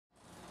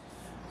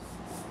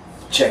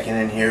Checking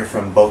in here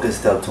from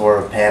Bocas Del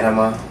Toro,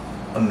 Panama.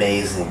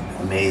 Amazing,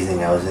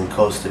 amazing. I was in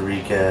Costa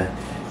Rica,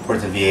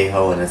 Puerto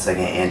Viejo, and it's like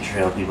an ant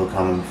trail. People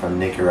coming from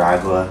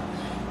Nicaragua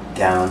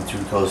down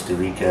through Costa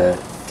Rica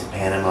to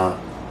Panama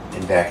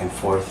and back and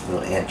forth,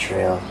 little ant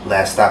trail.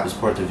 Last stop is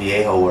Puerto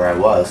Viejo, where I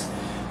was.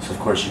 So of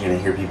course you're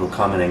gonna hear people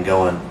coming and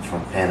going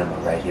from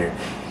Panama right here.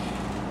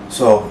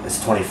 So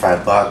it's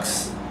 25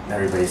 bucks.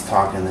 Everybody's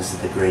talking. This is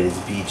the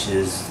greatest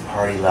beaches,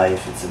 party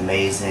life. It's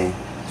amazing.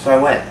 So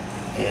I went,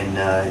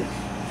 and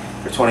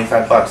for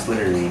 25 bucks,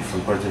 literally,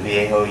 from Puerto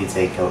Viejo, you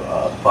take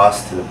a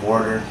bus to the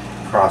border,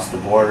 cross the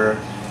border,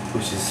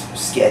 which is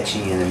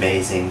sketchy and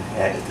amazing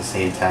at the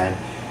same time.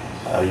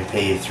 You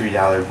pay a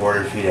 $3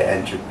 border fee to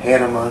enter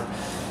Panama,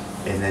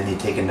 and then you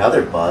take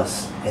another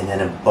bus and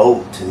then a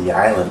boat to the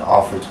island,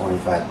 all for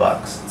 25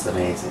 bucks. It's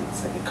amazing.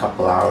 It's like a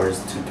couple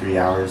hours, 2-3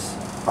 hours,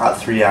 about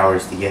 3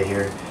 hours to get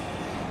here,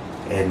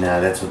 and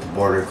that's with the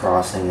border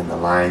crossing and the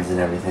lines and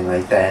everything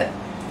like that.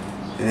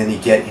 And then you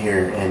get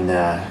here, and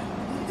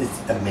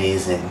it's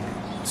amazing.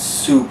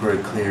 Super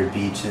clear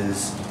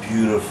beaches,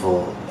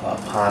 beautiful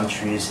palm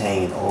trees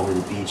hanging over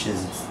the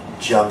beaches. It's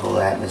jungle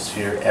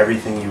atmosphere.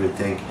 Everything you would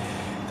think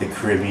the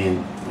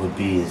Caribbean would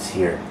be is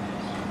here.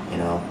 You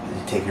know,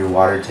 you take your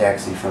water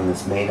taxi from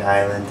this main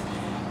island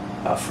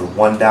for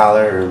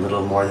 $1 or a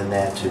little more than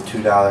that to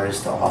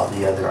 $2 to all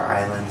the other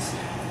islands.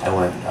 I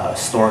went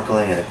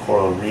snorkeling at a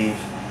coral reef.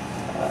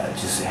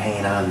 Just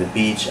hanging out on the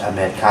beach. I'm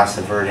at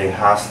Casa Verde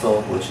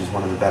Hostel, which is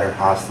one of the better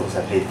hostels.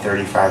 I paid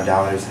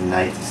 $35 a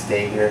night to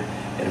stay here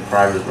in a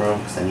private room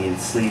because I needed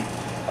sleep.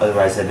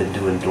 Otherwise, I've been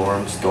doing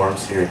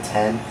dorms here at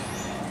 10.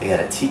 They got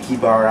a tiki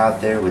bar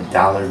out there with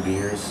dollar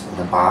beers in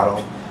a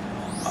bottle.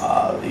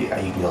 You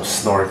can go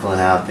snorkeling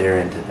out there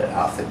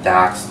off the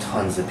docks.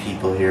 Tons of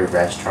people here.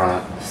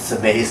 Restaurant. It's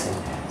amazing.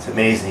 It's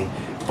amazing.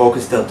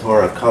 Bocas Del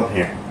Toro, come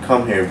here.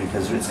 Come here,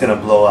 because it's going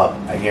to blow up.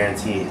 I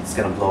guarantee it's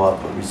going to blow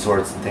up with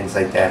resorts and things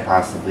like that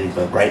possibly.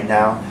 But right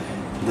now,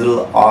 a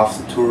little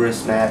off the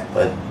tourist map,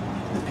 but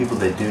the people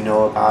that do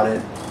know about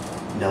it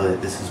know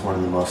that this is one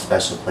of the most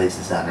special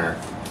places on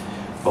earth.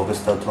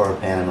 Bocas Del Toro,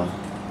 Panama.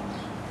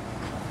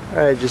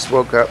 I just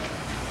woke up.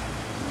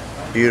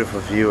 Beautiful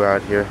view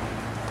out here.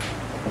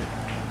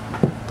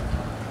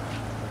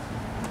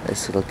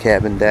 Nice little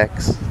cabin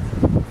decks.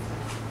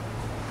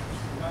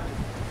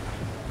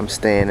 I'm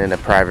staying in a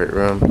private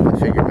room. I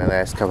figured my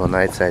last couple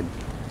nights I'd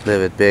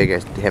live it big. I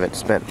haven't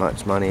spent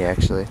much money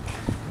actually.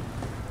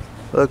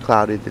 A little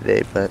cloudy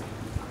today, but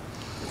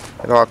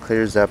it all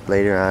clears up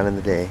later on in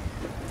the day.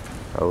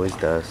 Always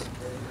does.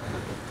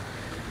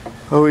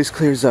 Always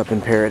clears up in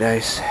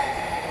paradise.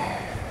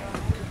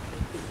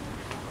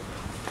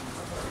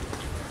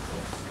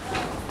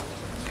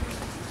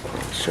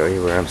 Show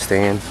you where I'm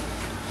staying.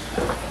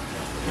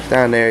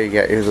 Down there you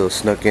got your little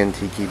snook-in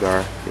tiki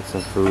bar. Get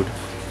some food.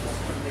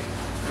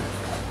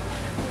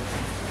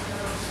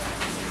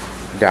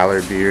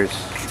 Dollar beers,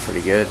 pretty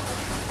good.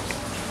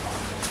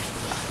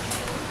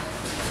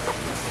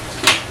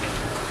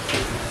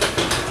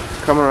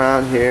 Come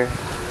around here.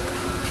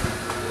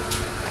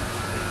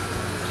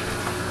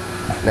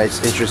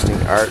 Nice,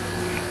 interesting art.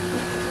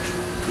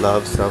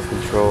 Love,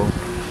 self-control,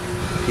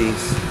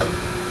 peace,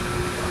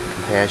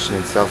 compassion,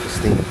 and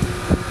self-esteem.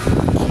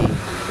 Key,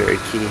 very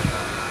key.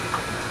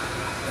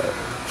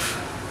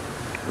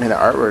 And the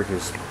artwork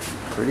is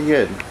pretty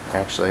good,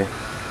 actually.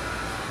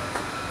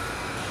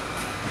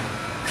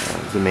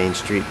 The main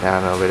street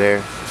down over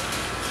there.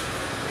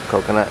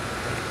 Coconut.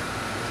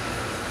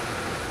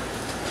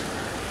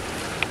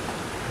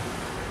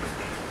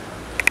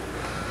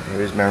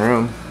 Here's my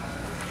room.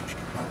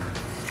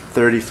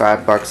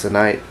 35 bucks a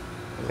night.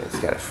 It's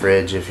got a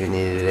fridge if you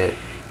needed it.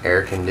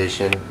 Air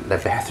conditioned. The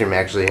bathroom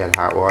actually had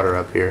hot water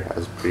up here. I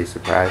was pretty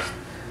surprised.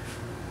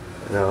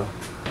 You know,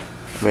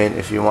 I mean,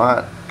 if you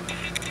want,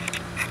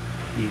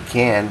 you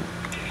can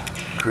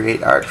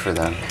create art for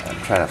them. I'm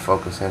trying to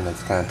focus in.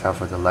 That's kind of tough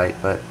with the light,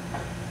 but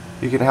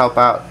you can help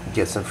out,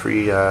 get some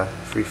free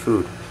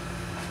food,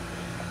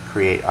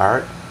 create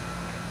art,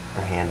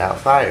 or hand out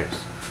flyers.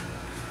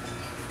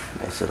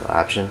 Nice little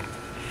option.